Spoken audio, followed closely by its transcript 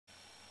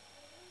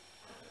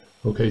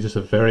Okay, just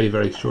a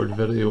very short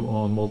video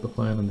on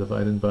multiplying and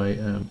dividing by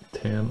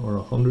 10 or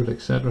 100,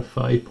 etc.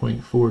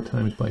 5.4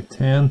 times by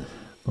 10,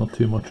 not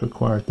too much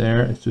required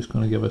there. It's just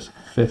going to give us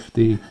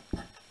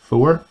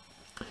 54.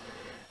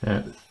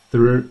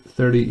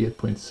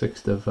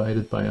 38.6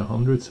 divided by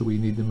 100, so we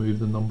need to move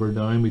the number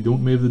down. We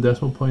don't move the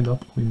decimal point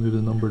up, we move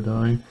the number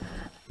down.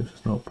 This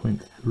is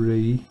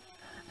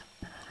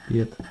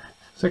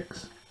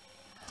 0.386.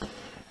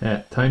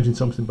 Timesing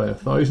something by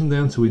 1,000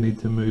 then, so we need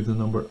to move the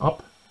number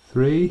up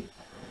 3.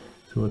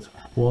 So it's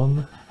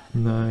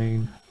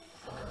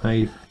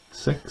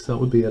 1956. That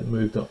would be it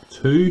moved up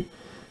 2.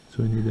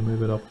 So we need to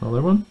move it up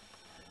another one.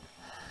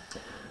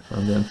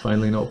 And then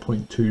finally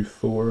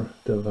 0.24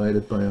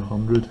 divided by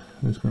 100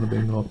 is going to be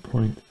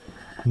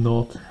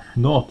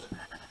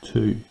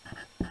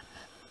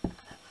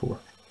 0.0024.